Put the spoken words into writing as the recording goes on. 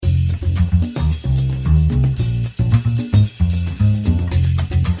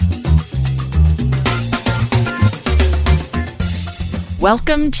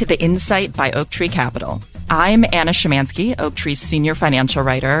Welcome to The Insight by Oaktree Capital. I'm Anna Szymanski, Oaktree's senior financial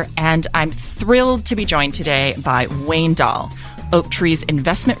writer, and I'm thrilled to be joined today by Wayne Dahl, Oaktree's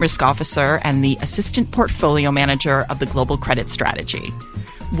investment risk officer and the assistant portfolio manager of the global credit strategy.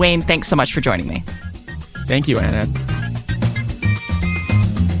 Wayne, thanks so much for joining me. Thank you, Anna.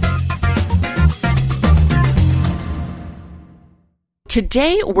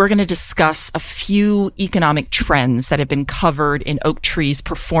 Today, we're going to discuss a few economic trends that have been covered in Oaktree's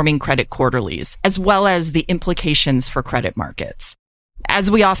performing credit quarterlies, as well as the implications for credit markets.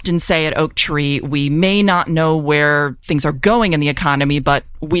 As we often say at Oaktree, we may not know where things are going in the economy, but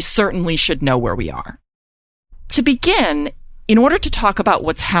we certainly should know where we are. To begin, in order to talk about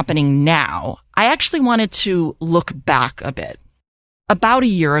what's happening now, I actually wanted to look back a bit. About a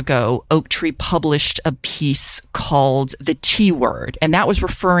year ago, Oaktree published a piece called The T Word, and that was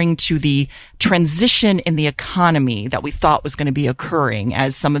referring to the transition in the economy that we thought was going to be occurring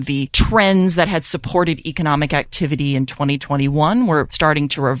as some of the trends that had supported economic activity in 2021 were starting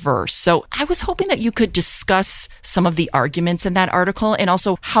to reverse. So I was hoping that you could discuss some of the arguments in that article and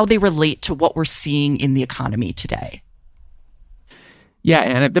also how they relate to what we're seeing in the economy today. Yeah,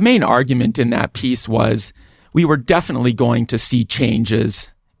 and the main argument in that piece was we were definitely going to see changes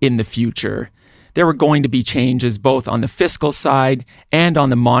in the future. There were going to be changes both on the fiscal side and on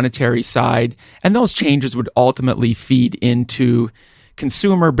the monetary side, and those changes would ultimately feed into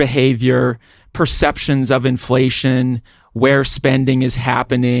consumer behavior, perceptions of inflation, where spending is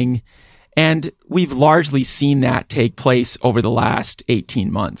happening, and we've largely seen that take place over the last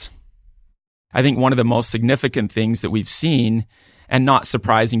 18 months. I think one of the most significant things that we've seen, and not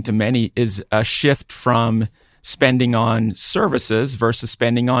surprising to many, is a shift from spending on services versus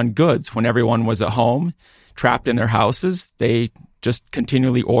spending on goods. When everyone was at home, trapped in their houses, they just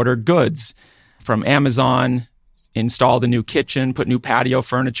continually ordered goods from Amazon, installed a new kitchen, put new patio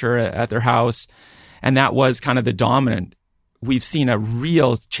furniture at their house, and that was kind of the dominant. We've seen a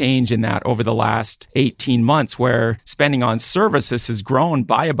real change in that over the last 18 months where spending on services has grown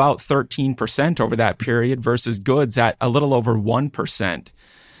by about 13% over that period versus goods at a little over 1%.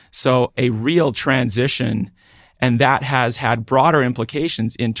 So a real transition, and that has had broader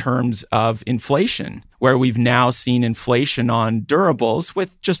implications in terms of inflation, where we've now seen inflation on durables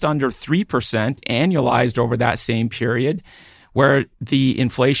with just under 3% annualized over that same period, where the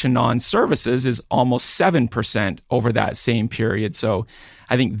inflation on services is almost 7% over that same period. So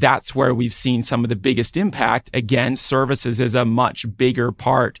I think that's where we've seen some of the biggest impact. Again, services is a much bigger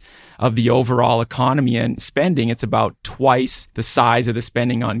part of the overall economy and spending. It's about twice the size of the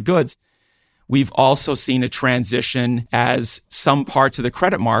spending on goods. We've also seen a transition as some parts of the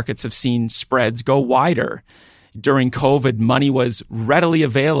credit markets have seen spreads go wider. During COVID, money was readily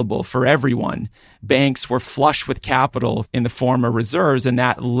available for everyone. Banks were flush with capital in the form of reserves, and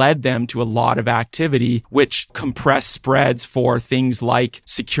that led them to a lot of activity, which compressed spreads for things like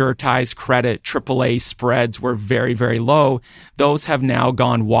securitized credit. AAA spreads were very, very low. Those have now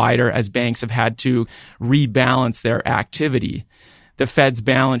gone wider as banks have had to rebalance their activity. The Fed's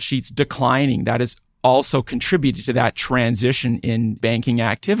balance sheet's declining. That has also contributed to that transition in banking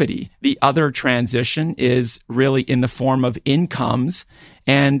activity. The other transition is really in the form of incomes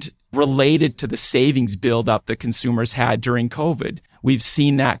and related to the savings buildup that consumers had during COVID. We've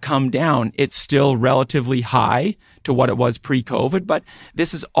seen that come down. It's still relatively high to what it was pre-COVID, but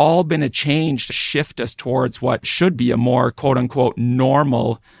this has all been a change to shift us towards what should be a more quote-unquote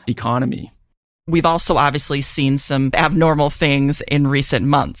normal economy. We've also obviously seen some abnormal things in recent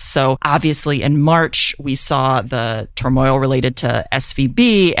months. So obviously in March, we saw the turmoil related to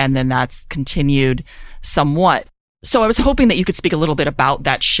SVB, and then that's continued somewhat. So I was hoping that you could speak a little bit about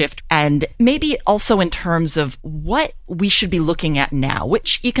that shift and maybe also in terms of what we should be looking at now.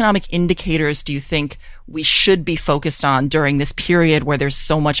 Which economic indicators do you think we should be focused on during this period where there's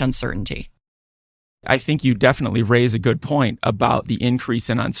so much uncertainty? I think you definitely raise a good point about the increase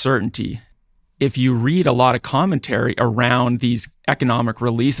in uncertainty. If you read a lot of commentary around these economic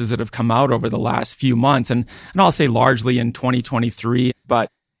releases that have come out over the last few months, and I'll say largely in 2023, but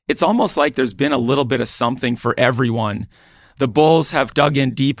it's almost like there's been a little bit of something for everyone. The bulls have dug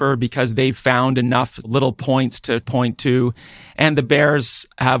in deeper because they've found enough little points to point to, and the bears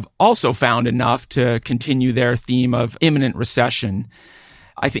have also found enough to continue their theme of imminent recession.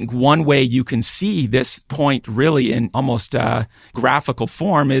 I think one way you can see this point really in almost a graphical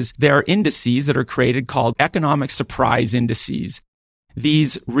form is there are indices that are created called economic surprise indices.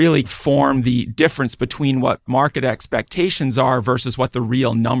 These really form the difference between what market expectations are versus what the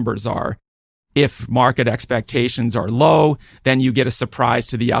real numbers are. If market expectations are low, then you get a surprise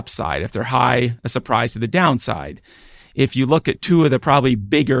to the upside. If they're high, a surprise to the downside. if you look at two of the probably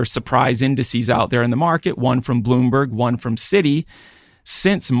bigger surprise indices out there in the market, one from Bloomberg, one from Citi,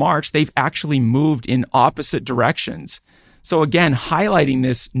 since March, they've actually moved in opposite directions. So again, highlighting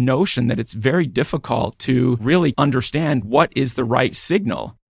this notion that it's very difficult to really understand what is the right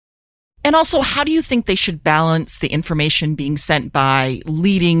signal. And also, how do you think they should balance the information being sent by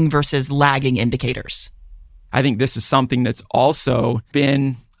leading versus lagging indicators? I think this is something that's also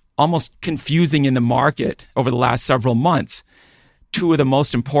been almost confusing in the market over the last several months. Two of the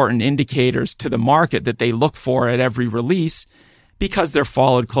most important indicators to the market that they look for at every release, because they're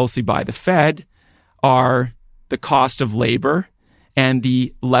followed closely by the Fed, are the cost of labor and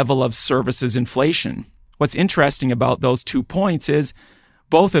the level of services inflation. What's interesting about those 2 points is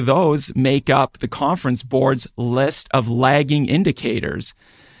both of those make up the Conference Board's list of lagging indicators.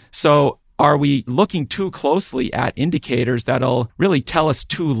 So are we looking too closely at indicators that'll really tell us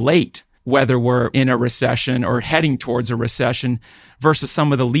too late whether we're in a recession or heading towards a recession versus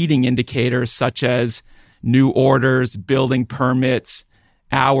some of the leading indicators such as new orders, building permits,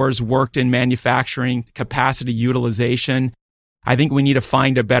 hours worked in manufacturing, capacity utilization? I think we need to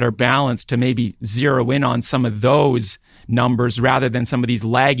find a better balance to maybe zero in on some of those numbers rather than some of these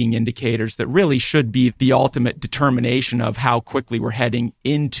lagging indicators that really should be the ultimate determination of how quickly we're heading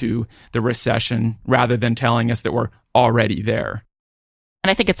into the recession rather than telling us that we're already there.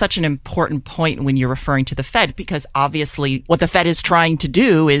 And I think it's such an important point when you're referring to the Fed, because obviously what the Fed is trying to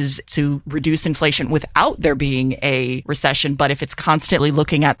do is to reduce inflation without there being a recession. But if it's constantly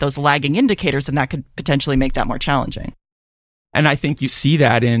looking at those lagging indicators, then that could potentially make that more challenging. And I think you see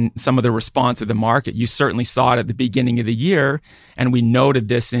that in some of the response of the market. You certainly saw it at the beginning of the year. And we noted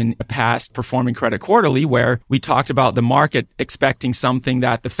this in a past Performing Credit Quarterly, where we talked about the market expecting something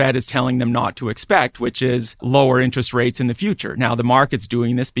that the Fed is telling them not to expect, which is lower interest rates in the future. Now, the market's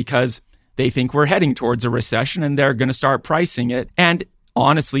doing this because they think we're heading towards a recession and they're going to start pricing it. And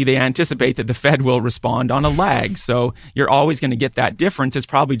honestly, they anticipate that the Fed will respond on a lag. So you're always going to get that difference. It's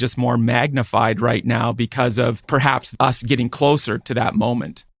probably just more magnified right now because of perhaps us getting closer to that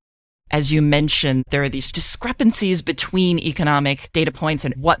moment. As you mentioned, there are these discrepancies between economic data points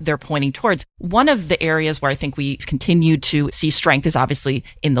and what they're pointing towards. One of the areas where I think we continue to see strength is obviously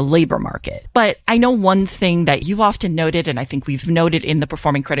in the labor market. But I know one thing that you've often noted, and I think we've noted in the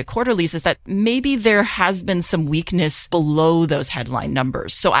Performing Credit Quarterlies, is that maybe there has been some weakness below those headline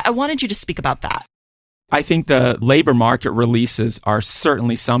numbers. So I wanted you to speak about that. I think the labor market releases are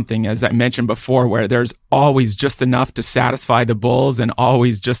certainly something, as I mentioned before, where there's always just enough to satisfy the bulls and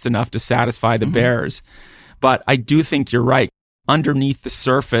always just enough to satisfy the bears. But I do think you're right. Underneath the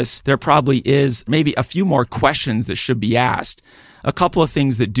surface, there probably is maybe a few more questions that should be asked. A couple of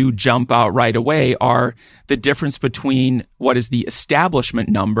things that do jump out right away are the difference between what is the establishment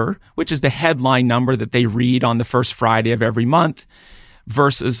number, which is the headline number that they read on the first Friday of every month,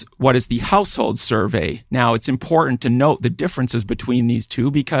 versus what is the household survey. Now, it's important to note the differences between these two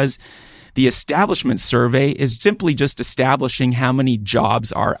because the establishment survey is simply just establishing how many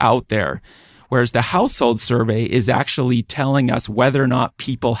jobs are out there, whereas the household survey is actually telling us whether or not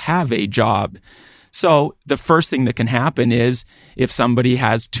people have a job. So the first thing that can happen is if somebody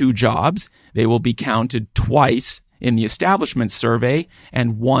has 2 jobs, they will be counted twice in the establishment survey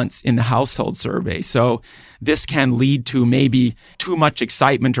and once in the household survey. So this can lead to maybe too much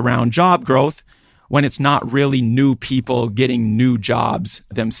excitement around job growth when it's not really new people getting new jobs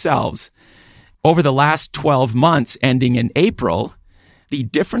themselves. Over the last 12 months ending in April, the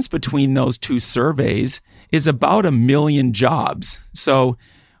difference between those 2 surveys is about 1 million jobs. So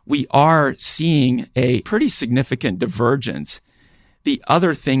we are seeing a pretty significant divergence. The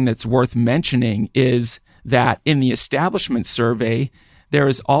other thing that's worth mentioning is that in the establishment survey, there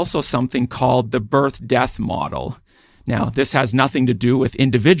is also something called the birth-death model. Now, this has nothing to do with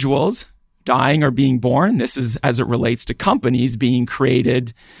individuals dying or being born. This is as it relates to companies being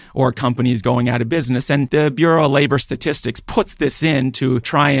created or companies going out of business. And the Bureau of Labor Statistics puts this in to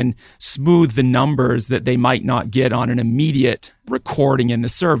try and smooth the numbers that they might not get on an immediate recording in the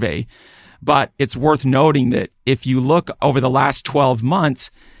survey. But it's worth noting that if you look over the last 12 months,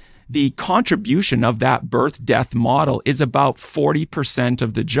 the contribution of that birth-death model is about 40%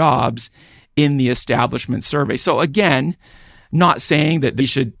 of the jobs in the establishment survey. So again, not saying that they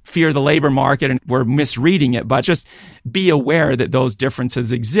should fear the labor market and we're misreading it, but just be aware that those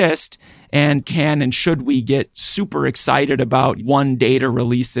differences exist and can and should we get super excited about one data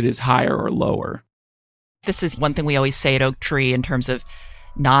release that is higher or lower. This is one thing we always say at Oaktree in terms of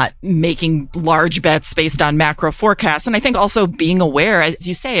not making large bets based on macro forecasts. And I think also being aware, as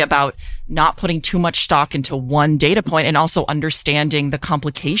you say, about not putting too much stock into one data point and also understanding the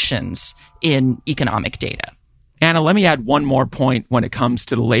complications in economic data. Anna, let me add one more point when it comes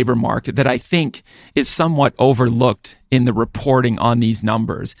to the labor market that I think is somewhat overlooked in the reporting on these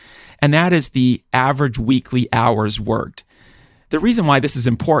numbers, and that is the average weekly hours worked. The reason why this is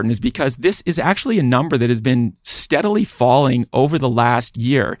important is because this is actually a number that has been steadily falling over the last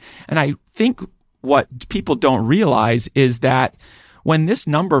year. And I think what people don't realize is that when this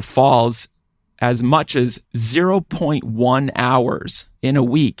number falls as much as 0.1 hours in a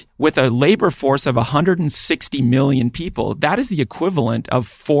week with a labor force of 160 million people, that is the equivalent of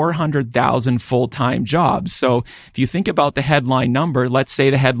 400,000 full-time jobs. So if you think about the headline number, let's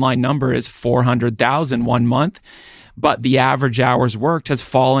say the headline number is 400,000 one month, but the average hours worked has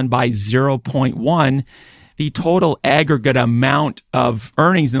fallen by 0.1. The total aggregate amount of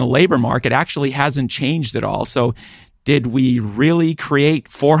earnings in the labor market actually hasn't changed at all. So did we really create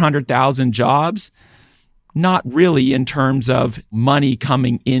 400,000 jobs? Not really in terms of money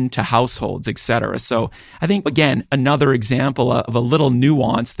coming into households, et cetera. So I think, again, another example of a little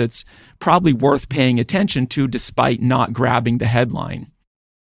nuance that's probably worth paying attention to despite not grabbing the headline.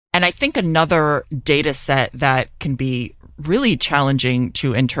 And I think another data set that can be really challenging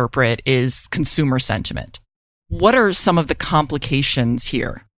to interpret is consumer sentiment. What are some of the complications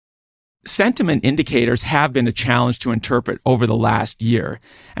here? Sentiment indicators have been a challenge to interpret over the last year.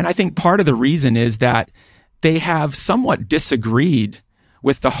 And I think part of the reason is that they have somewhat disagreed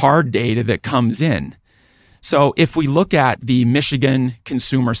with the hard data that comes in. So if we look at the Michigan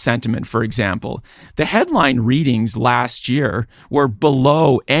consumer sentiment, for example, the headline readings last year were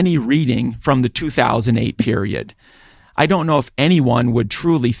below any reading from the 2008 period. I don't know if anyone would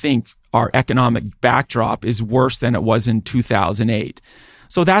truly think our economic backdrop is worse than it was in 2008.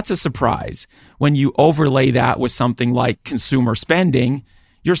 So that's a surprise. When you overlay that with something like consumer spending,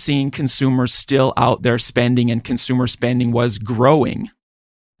 you're seeing consumers still out there spending, and consumer spending was growing.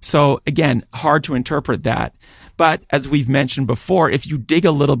 So again, hard to interpret that. But as we've mentioned before, if you dig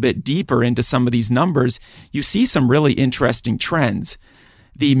a little bit deeper into some of these numbers, you see some really interesting trends.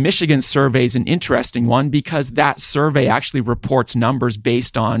 The Michigan survey is an interesting one because that survey actually reports numbers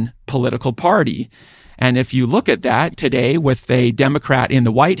based on political party. And if you look at that today with a Democrat in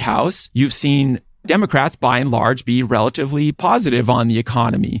the White House, you've seen Democrats by and large be relatively positive on the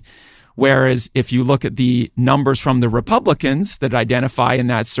economy. Whereas if you look at the numbers from the Republicans that identify in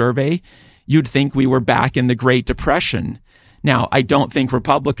that survey, you'd think we were back in the Great Depression. Now, I don't think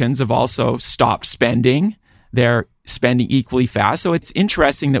Republicans have also stopped spending. They're spending equally fast. So it's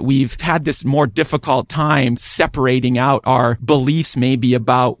interesting that we've had this more difficult time separating out our beliefs maybe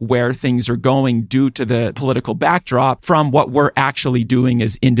about where things are going due to the political backdrop from what we're actually doing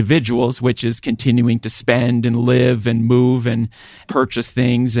as individuals, which is continuing to spend and live and move and purchase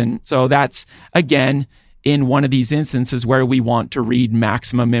things. And so that's, again, in one of these instances where we want to read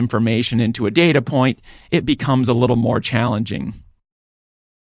maximum information into a data point, it becomes a little more challenging.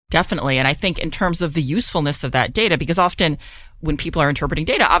 Definitely. And I think in terms of the usefulness of that data, because often when people are interpreting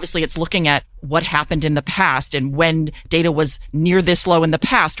data, obviously it's looking at what happened in the past, and when data was near this low in the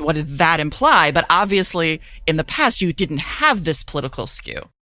past, what did that imply? But obviously in the past, you didn't have this political skew.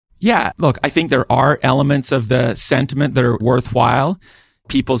 Yeah, look, I think there are elements of the sentiment that are worthwhile.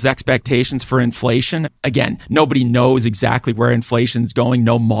 People's expectations for inflation. Again, nobody knows exactly where inflation's going.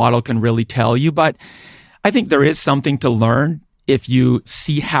 No model can really tell you, but I think there is something to learn if you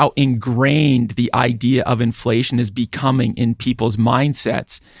see how ingrained the idea of inflation is becoming in people's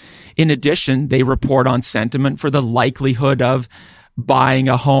mindsets. In addition, they report on sentiment for the likelihood of buying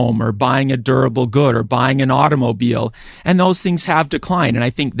a home or buying a durable good or buying an automobile. And those things have declined. And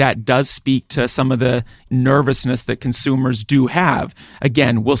I think that does speak to some of the nervousness that consumers do have.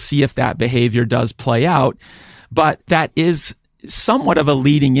 Again, we'll see if that behavior does play out. But that is somewhat of a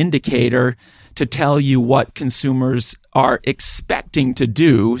leading indicator to tell you what consumers are expecting to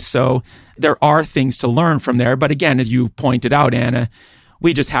do. So there are things to learn from there. But again, as you pointed out, Anna,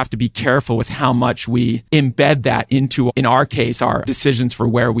 we just have to be careful with how much we embed that into, in our case, our decisions for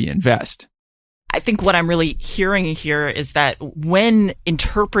where we invest. I think what I'm really hearing here is that when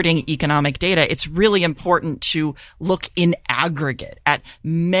interpreting economic data, it's really important to look in aggregate at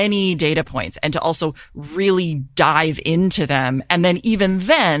many data points and to also really dive into them. And then even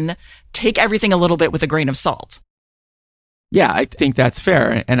then, take everything a little bit with a grain of salt. Yeah, I think that's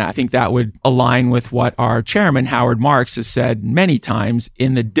fair. And I think that would align with what our chairman, Howard Marks, has said many times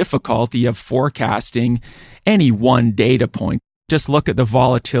in the difficulty of forecasting any one data point. Just look at the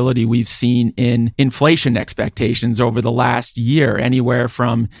volatility we've seen in inflation expectations over the last year, anywhere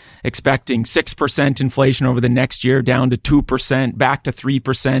from expecting 6% inflation over the next year down to 2%, back to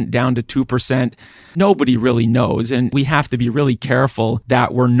 3%, down to 2%. Nobody really knows. And we have to be really careful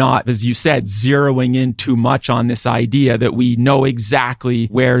that we're not, as you said, zeroing in too much on this idea that we know exactly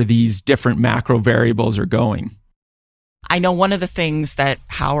where these different macro variables are going. I know one of the things that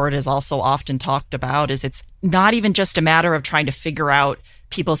Howard has also often talked about is it's not even just a matter of trying to figure out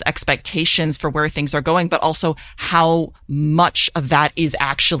people's expectations for where things are going, but also how much of that is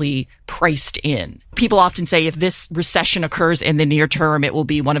actually priced in. People often say if this recession occurs in the near term, it will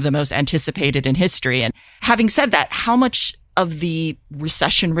be one of the most anticipated in history. And having said that, how much of the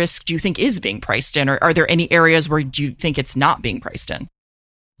recession risk do you think is being priced in? Or are there any areas where do you think it's not being priced in?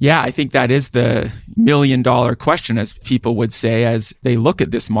 Yeah, I think that is the million-dollar question, as people would say, as they look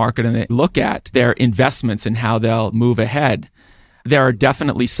at this market and they look at their investments and how they'll move ahead. There are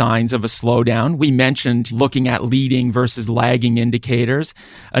definitely signs of a slowdown. We mentioned looking at leading versus lagging indicators.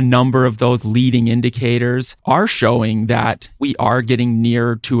 A number of those leading indicators are showing that we are getting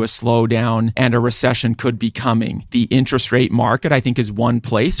near to a slowdown and a recession could be coming. The interest rate market, I think, is one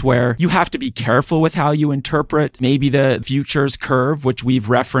place where you have to be careful with how you interpret maybe the futures curve, which we've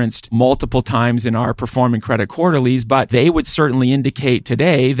referenced multiple times in our Performing Credit Quarterlies, but they would certainly indicate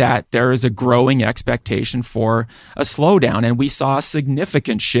today that there is a growing expectation for a slowdown. And we saw a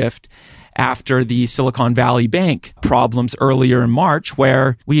significant shift after the Silicon Valley Bank problems earlier in March,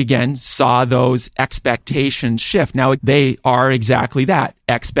 where we again saw those expectations shift. Now, they are exactly that,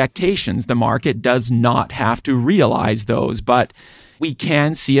 expectations. The market does not have to realize those, but we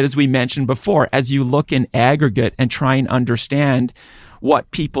can see it, as we mentioned before, as you look in aggregate and try and understand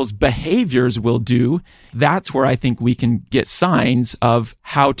what people's behaviors will do. That's where I think we can get signs of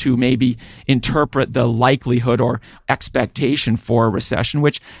how to maybe interpret the likelihood or expectation for a recession,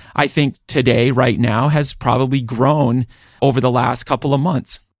 which I think today, right now, has probably grown over the last couple of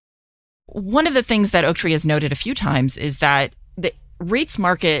months. One of the things that Oaktree has noted a few times is that the rates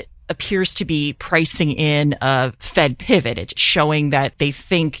market appears to be pricing in a Fed pivot. It's showing that they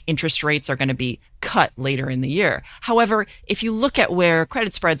think interest rates are going to be cut later in the year. However, if you look at where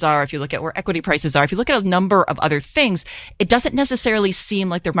credit spreads are, if you look at where equity prices are, if you look at a number of other things, it doesn't necessarily seem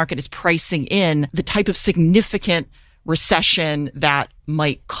like the market is pricing in the type of significant recession that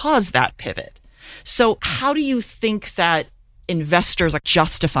might cause that pivot. So how do you think that investors are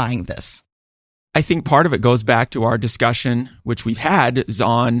justifying this? I think part of it goes back to our discussion, which we've had, is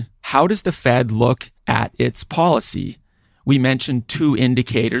on how does the Fed look at its policy? We mentioned two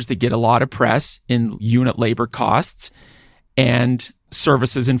indicators that get a lot of press in unit labor costs and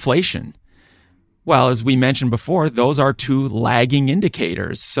services inflation. Well, as we mentioned before, those are two lagging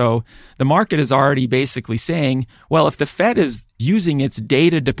indicators. So the market is already basically saying, well, if the Fed is using its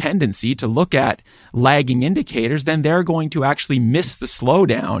data dependency to look at lagging indicators, then they're going to actually miss the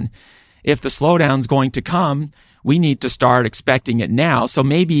slowdown. If the slowdown's going to come, we need to start expecting it now. So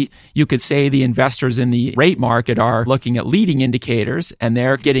maybe you could say the investors in the rate market are looking at leading indicators and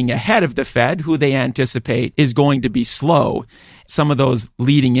they're getting ahead of the Fed, who they anticipate is going to be slow. Some of those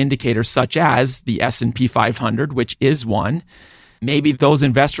leading indicators, such as the S&P 500, which is one, maybe those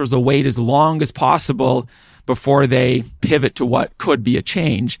investors will wait as long as possible before they pivot to what could be a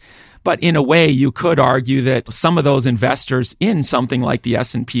change. But in a way, you could argue that some of those investors in something like the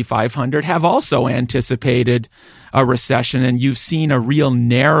S&P 500 have also anticipated a recession, and you've seen a real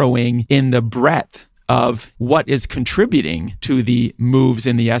narrowing in the breadth of what is contributing to the moves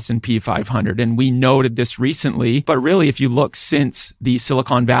in the S&P 500. And we noted this recently, but really, if you look since the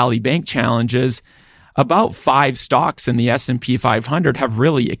Silicon Valley Bank challenges, about 5 stocks in the S&P 500 have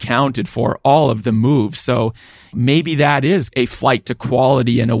really accounted for all of the moves. So maybe that is a flight to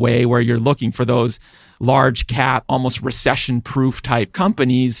quality in a way where you're looking for those large cap, almost recession-proof type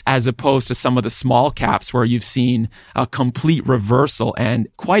companies, as opposed to some of the small caps where you've seen a complete reversal and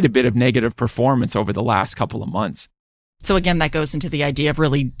quite a bit of negative performance over the last couple of months. So again, that goes into the idea of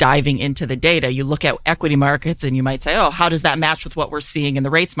really diving into the data. You look at equity markets and you might say, oh, how does that match with what we're seeing in the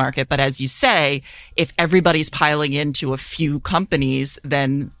rates market? But as you say, if everybody's piling into a few companies,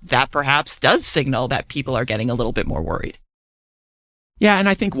 then that perhaps does signal that people are getting a little bit more worried. Yeah, and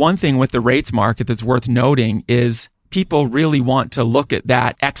I think one thing with the rates market that's worth noting is people really want to look at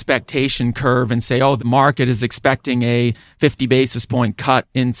that expectation curve and say, oh, the market is expecting a 50 basis point cut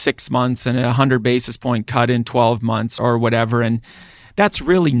in 6 months and a 100 basis point cut in 12 months or whatever. And that's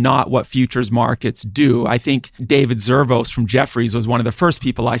really not what futures markets do. I think David Zervos from Jefferies was one of the first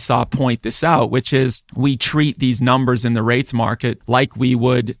people I saw point this out, which is we treat these numbers in the rates market like we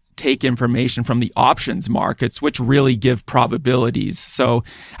would take information from the options markets, which really give probabilities. So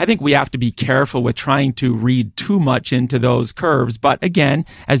I think we have to be careful with trying to read too much into those curves. But again,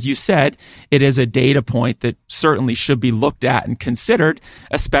 as you said, it is a data point that certainly should be looked at and considered,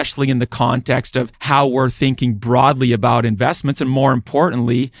 especially in the context of how we're thinking broadly about investments, and more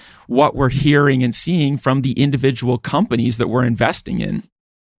importantly, what we're hearing and seeing from the individual companies that we're investing in.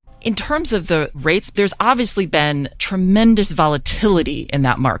 In terms of the rates, there's obviously been tremendous volatility in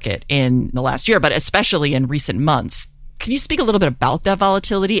that market in the last year, but especially in recent months. Can you speak a little bit about that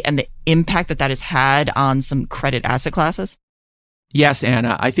volatility and the impact that has had on some credit asset classes? Yes,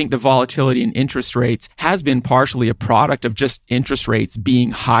 Anna. I think the volatility in interest rates has been partially a product of just interest rates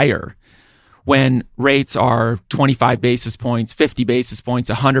being higher. When rates are 25 basis points, 50 basis points,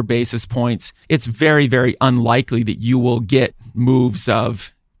 100 basis points, it's very, very unlikely that you will get moves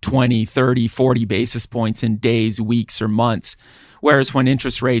of 20, 30, 40 basis points in days, weeks, or months. Whereas when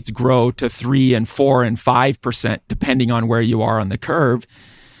interest rates grow to 3 and 4 and 5%, depending on where you are on the curve,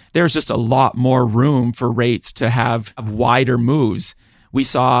 there's just a lot more room for rates to have wider moves. We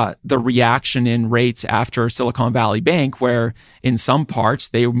saw the reaction in rates after Silicon Valley Bank, where in some parts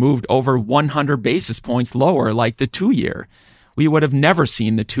they moved over 100 basis points lower, like the 2-year. We would have never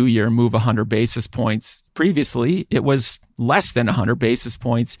seen the 2-year move 100 basis points. Previously, it was less than 100 basis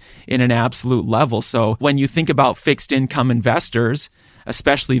points in an absolute level. So when you think about fixed income investors,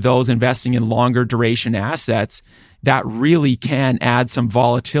 especially those investing in longer duration assets, that really can add some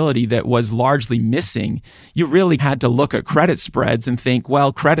volatility that was largely missing. You really had to look at credit spreads and think,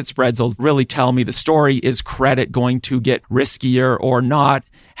 well, credit spreads will really tell me the story. Is credit going to get riskier or not?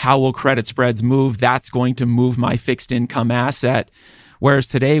 How will credit spreads move? That's going to move my fixed income asset. Whereas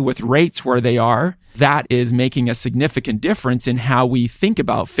today, with rates where they are, that is making a significant difference in how we think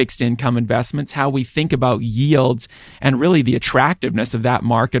about fixed income investments, how we think about yields, and really the attractiveness of that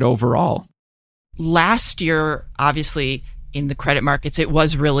market overall. Last year, obviously, in the credit markets, it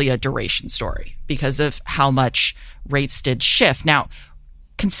was really a duration story because of how much rates did shift. Now,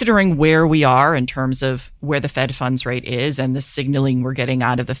 considering where we are in terms of where the Fed funds rate is and the signaling we're getting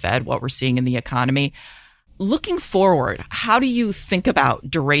out of the Fed, what we're seeing in the economy, looking forward, how do you think about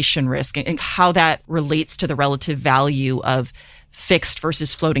duration risk and how that relates to the relative value of fixed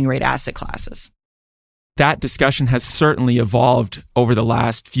versus floating rate asset classes? That discussion has certainly evolved over the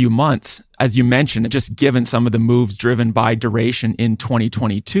last few months, as you mentioned, just given some of the moves driven by duration in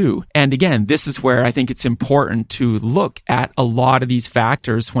 2022. And again, this is where I think it's important to look at a lot of these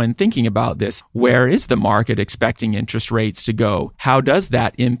factors when thinking about this. Where is the market expecting interest rates to go? How does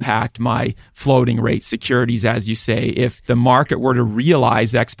that impact my floating rate securities, as you say? If the market were to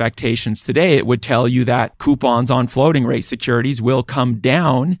realize expectations today, it would tell you that coupons on floating rate securities will come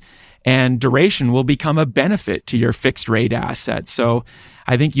down and duration will become a benefit to your fixed rate assets. So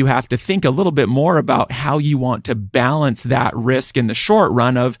I think you have to think a little bit more about how you want to balance that risk in the short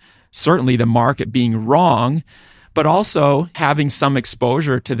run of certainly the market being wrong, but also having some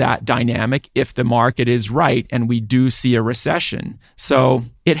exposure to that dynamic if the market is right and we do see a recession. So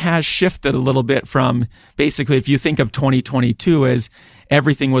it has shifted a little bit from basically, if you think of 2022 as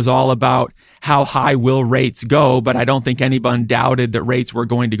everything was all about how high will rates go, but I don't think anyone doubted that rates were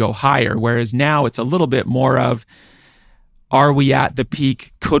going to go higher. Whereas now it's a little bit more of, are we at the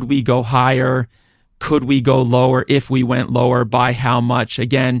peak? Could we go higher? Could we go lower? If we went lower, by how much?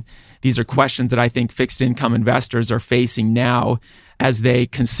 Again, these are questions that I think fixed income investors are facing now as they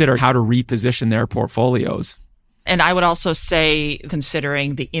consider how to reposition their portfolios. And I would also say,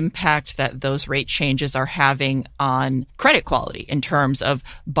 considering the impact that those rate changes are having on credit quality in terms of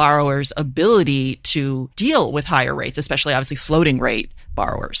borrowers' ability to deal with higher rates, especially obviously floating rate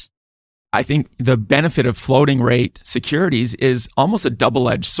borrowers. I think the benefit of floating rate securities is almost a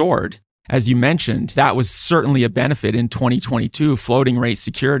double-edged sword. As you mentioned, that was certainly a benefit in 2022. Floating rate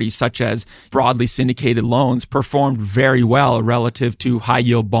securities, such as broadly syndicated loans, performed very well relative to high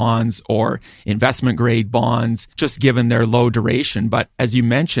yield bonds or investment grade bonds, just given their low duration. But as you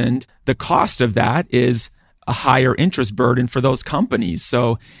mentioned, the cost of that is a higher interest burden for those companies.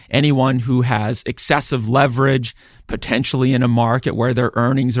 So anyone who has excessive leverage, potentially in a market where their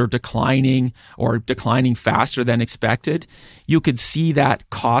earnings are declining or declining faster than expected, you could see that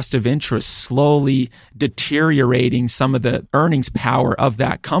cost of interest slowly deteriorating some of the earnings power of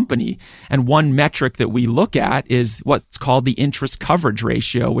that company. And one metric that we look at is what's called the interest coverage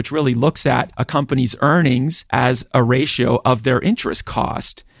ratio, which really looks at a company's earnings as a ratio of their interest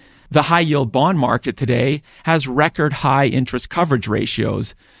cost. The high yield bond market today has record high interest coverage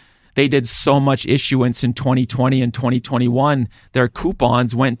ratios. They did so much issuance in 2020 and 2021, their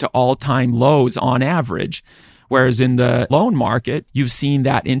coupons went to all-time lows on average. Whereas in the loan market, you've seen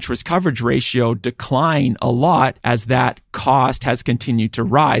that interest coverage ratio decline a lot as that cost has continued to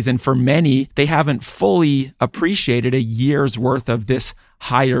rise. And for many, they haven't fully appreciated a year's worth of this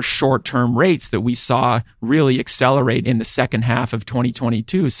higher short-term rates that we saw really accelerate in the second half of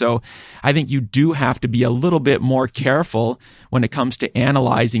 2022. So I think you do have to be a little bit more careful when it comes to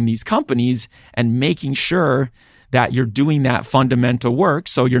analyzing these companies and making sure that you're doing that fundamental work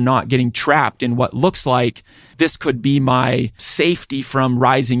so you're not getting trapped in what looks like this could be my safety from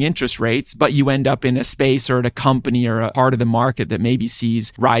rising interest rates, but you end up in a space or at a company or a part of the market that maybe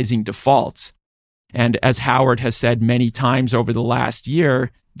sees rising defaults. And as Howard has said many times over the last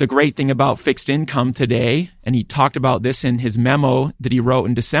year, the great thing about fixed income today, and he talked about this in his memo that he wrote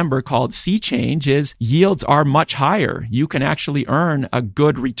in December called Sea Change, is yields are much higher. You can actually earn a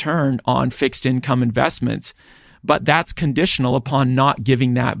good return on fixed income investments, but that's conditional upon not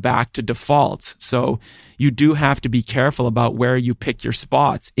giving that back to defaults. So you do have to be careful about where you pick your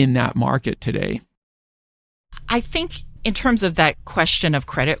spots in that market today. I think in terms of that question of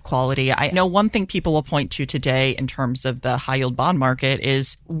credit quality, I know one thing people will point to today in terms of the high yield bond market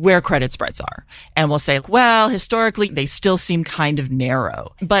is where credit spreads are. And we'll say, well, historically, they still seem kind of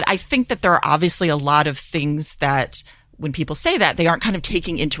narrow. But I think that there are obviously a lot of things that when people say that, they aren't kind of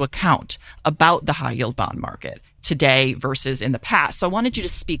taking into account about the high yield bond market today versus in the past. So I wanted you to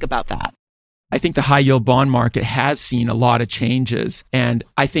speak about that. I think the high yield bond market has seen a lot of changes. And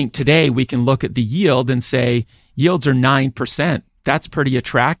I think today we can look at the yield and say, yields are 9%. That's pretty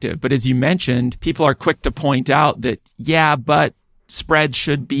attractive. But as you mentioned, people are quick to point out that, yeah, but spreads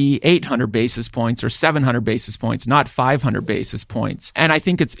should be 800 basis points or 700 basis points, not 500 basis points. And I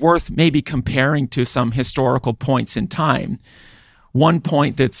think it's worth maybe comparing to some historical points in time. One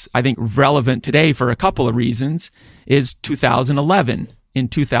point that's, I think, relevant today for a couple of reasons is 2011. In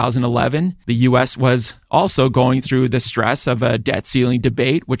 2011, the U.S. was also going through the stress of a debt ceiling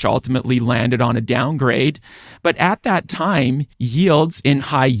debate, which ultimately landed on a downgrade. But at that time, yields in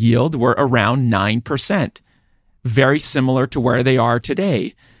high yield were around 9%, very similar to where they are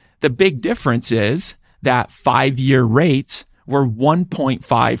today. The big difference is that 5-year rates were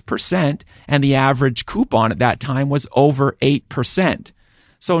 1.5%, and the average coupon at that time was over 8%.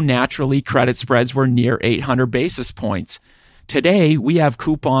 So naturally, credit spreads were near 800 basis points. Today, we have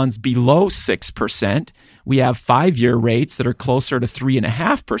coupons below 6%. We have 5-year rates that are closer to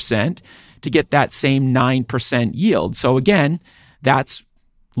 3.5% to get that same 9% yield. So again, that's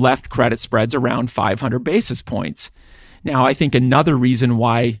left credit spreads around 500 basis points. Now, I think another reason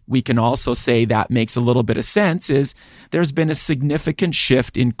why we can also say that makes a little bit of sense is there's been a significant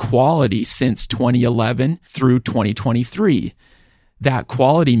shift in quality since 2011 through 2023. That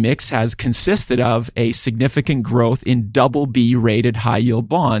quality mix has consisted of a significant growth in BB rated high yield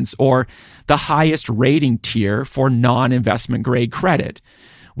bonds, or the highest rating tier for non-investment grade credit.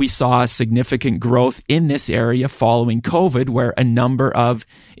 We saw a significant growth in this area following COVID, where a number of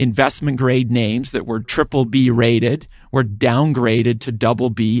investment grade names that were BBB rated were downgraded to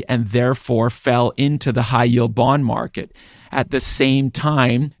BB and therefore fell into the high yield bond market. At the same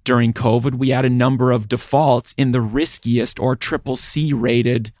time, during COVID, we had a number of defaults in the riskiest or CCC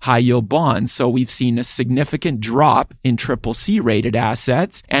rated high yield bonds. So we've seen a significant drop in CCC rated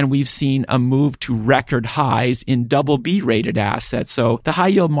assets, and we've seen a move to record highs in BB rated assets. So the high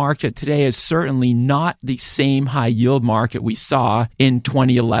yield market today is certainly not the same high yield market we saw in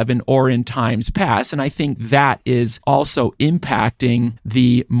 2011 or in times past. And I think that is also impacting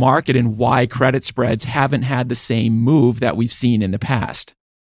the market and why credit spreads haven't had the same move that we've seen in the past.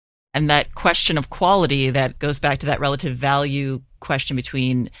 And that question of quality, that goes back to that relative value question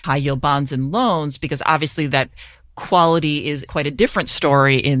between high yield bonds and loans, because obviously that quality is quite a different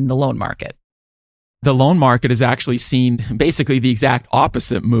story in the loan market. The loan market has actually seen basically the exact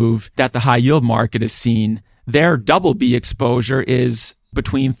opposite move that the high yield market has seen. Their BB exposure is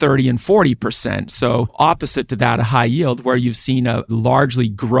between 30 and 40%. So opposite to that, a high yield, where you've seen a largely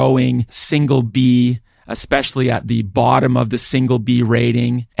growing single B, especially at the bottom of the single B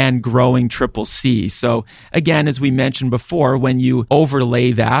rating, and growing CCC. So again, as we mentioned before, when you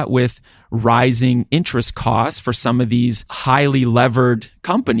overlay that with rising interest costs for some of these highly levered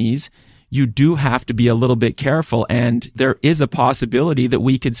companies, you do have to be a little bit careful. And there is a possibility that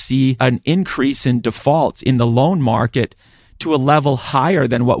we could see an increase in defaults in the loan market to a level higher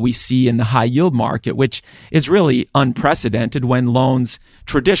than what we see in the high yield market, which is really unprecedented when loans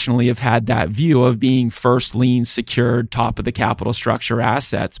traditionally have had that view of being first lien secured, top of the capital structure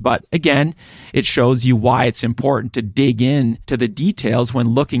assets. But again, it shows you why it's important to dig in to the details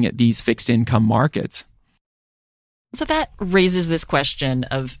when looking at these fixed income markets. So that raises this question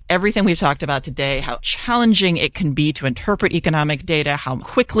of everything we've talked about today, how challenging it can be to interpret economic data, how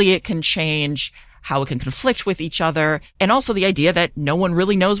quickly it can change, how it can conflict with each other, and also the idea that no one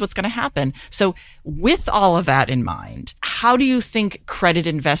really knows what's going to happen. So with all of that in mind, how do you think credit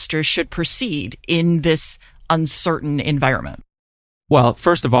investors should proceed in this uncertain environment? Well,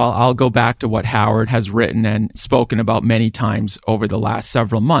 first of all, I'll go back to what Howard has written and spoken about many times over the last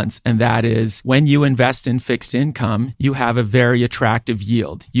several months, and that is when you invest in fixed income, you have a very attractive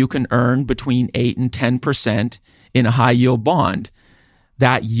yield. You can earn between 8 and 10% in a high yield bond.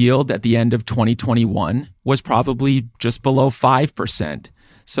 That yield at the end of 2021 was probably just below 5%.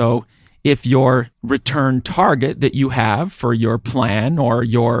 So if your return target that you have for your plan or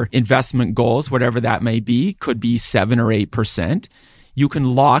your investment goals, whatever that may be, could be 7 or 8%, you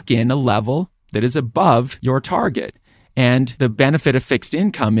can lock in a level that is above your target. And the benefit of fixed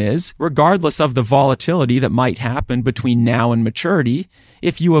income is, regardless of the volatility that might happen between now and maturity,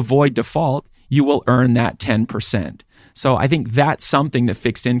 if you avoid default, you will earn that 10%. So I think that's something that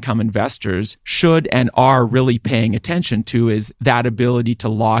fixed income investors should and are really paying attention to, is that ability to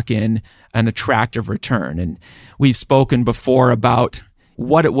lock in an attractive return. And we've spoken before about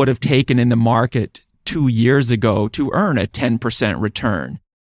what it would have taken in the market 2 years ago to earn a 10% return.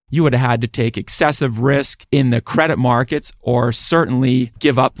 You would have had to take excessive risk in the credit markets, or certainly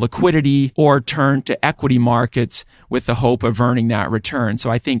give up liquidity or turn to equity markets with the hope of earning that return.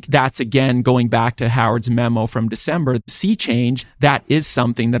 So I think that's, again, going back to Howard's memo from December, sea change, that is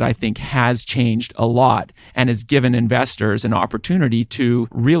something that I think has changed a lot and has given investors an opportunity to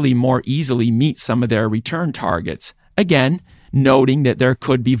really more easily meet some of their return targets. Again, noting that there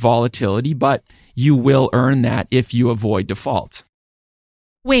could be volatility, but you will earn that if you avoid defaults.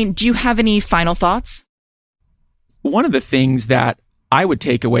 Wayne, do you have any final thoughts? One of the things that I would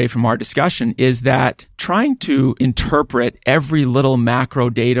take away from our discussion is that trying to interpret every little macro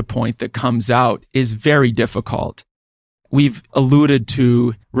data point that comes out is very difficult. We've alluded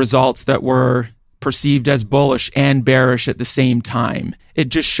to results that were perceived as bullish and bearish at the same time. It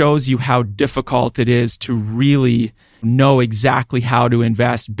just shows you how difficult it is to really know exactly how to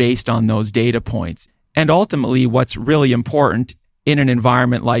invest based on those data points. And ultimately, what's really important in an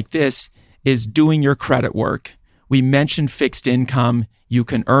environment like this is doing your credit work. We mentioned fixed income. You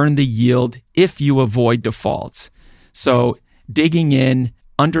can earn the yield if you avoid defaults. So digging in,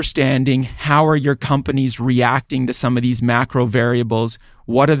 understanding how are your companies reacting to some of these macro variables?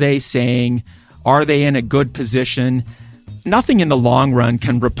 What are they saying? Are they in a good position? Nothing in the long run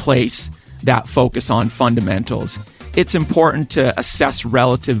can replace that focus on fundamentals. It's important to assess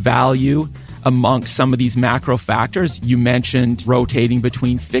relative value amongst some of these macro factors. You mentioned rotating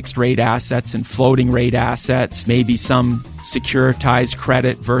between fixed rate assets and floating rate assets, maybe some securitized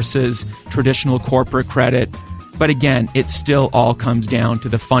credit versus traditional corporate credit. But again, it still all comes down to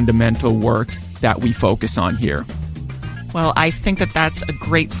the fundamental work that we focus on here. Well, I think that that's a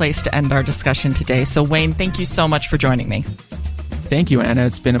great place to end our discussion today. So Wayne, thank you so much for joining me. Thank you, Anna.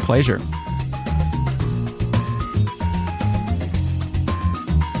 It's been a pleasure.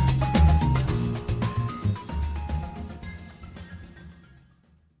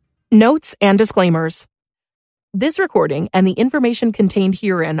 Notes and disclaimers. This recording and the information contained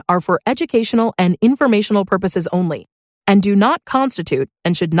herein are for educational and informational purposes only, and do not constitute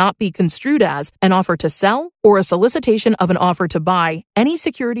and should not be construed as an offer to sell or a solicitation of an offer to buy any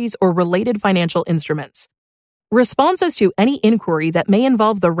securities or related financial instruments. Responses to any inquiry that may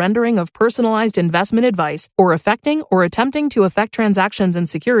involve the rendering of personalized investment advice or affecting or attempting to affect transactions in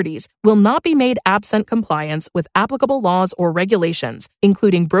securities will not be made absent compliance with applicable laws or regulations,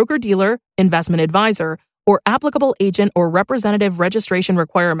 including broker-dealer, investment advisor, or applicable agent or representative registration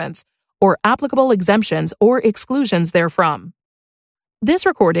requirements, or applicable exemptions or exclusions therefrom. This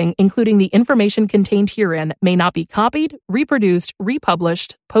recording, including the information contained herein, may not be copied, reproduced,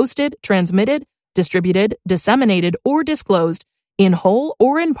 republished, posted, transmitted, distributed, disseminated, or disclosed in whole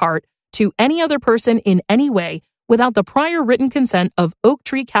or in part to any other person in any way without the prior written consent of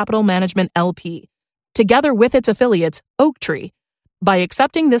Oaktree Capital Management LP, together with its affiliates, Oaktree. By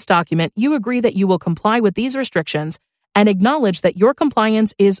accepting this document, you agree that you will comply with these restrictions and acknowledge that your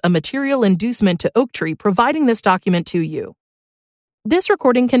compliance is a material inducement to Oaktree providing this document to you. This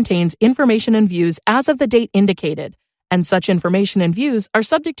recording contains information and views as of the date indicated, and such information and views are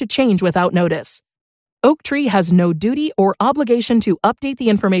subject to change without notice. Oaktree has no duty or obligation to update the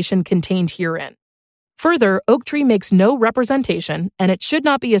information contained herein. Further, Oaktree makes no representation, and it should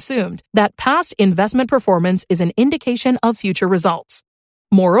not be assumed that past investment performance is an indication of future results.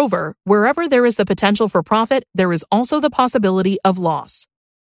 Moreover, wherever there is the potential for profit, there is also the possibility of loss.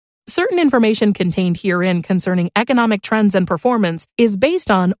 certain information contained herein concerning economic trends and performance is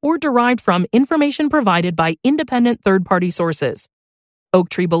based on or derived from information provided by independent third-party sources.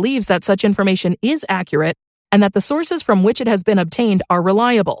 Oaktree believes that such information is accurate and that the sources from which it has been obtained are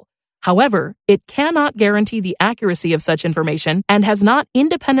reliable. However, it cannot guarantee the accuracy of such information and has not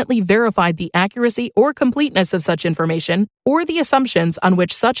independently verified the accuracy or completeness of such information or the assumptions on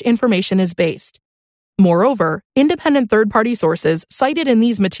which such information is based. Moreover, independent third-party sources cited in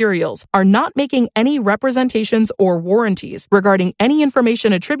these materials are not making any representations or warranties regarding any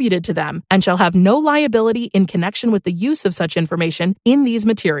information attributed to them and shall have no liability in connection with the use of such information in these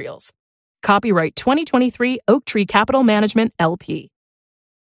materials. Copyright 2023 Oaktree Capital Management, LP.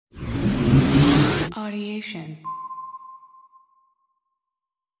 Audiation.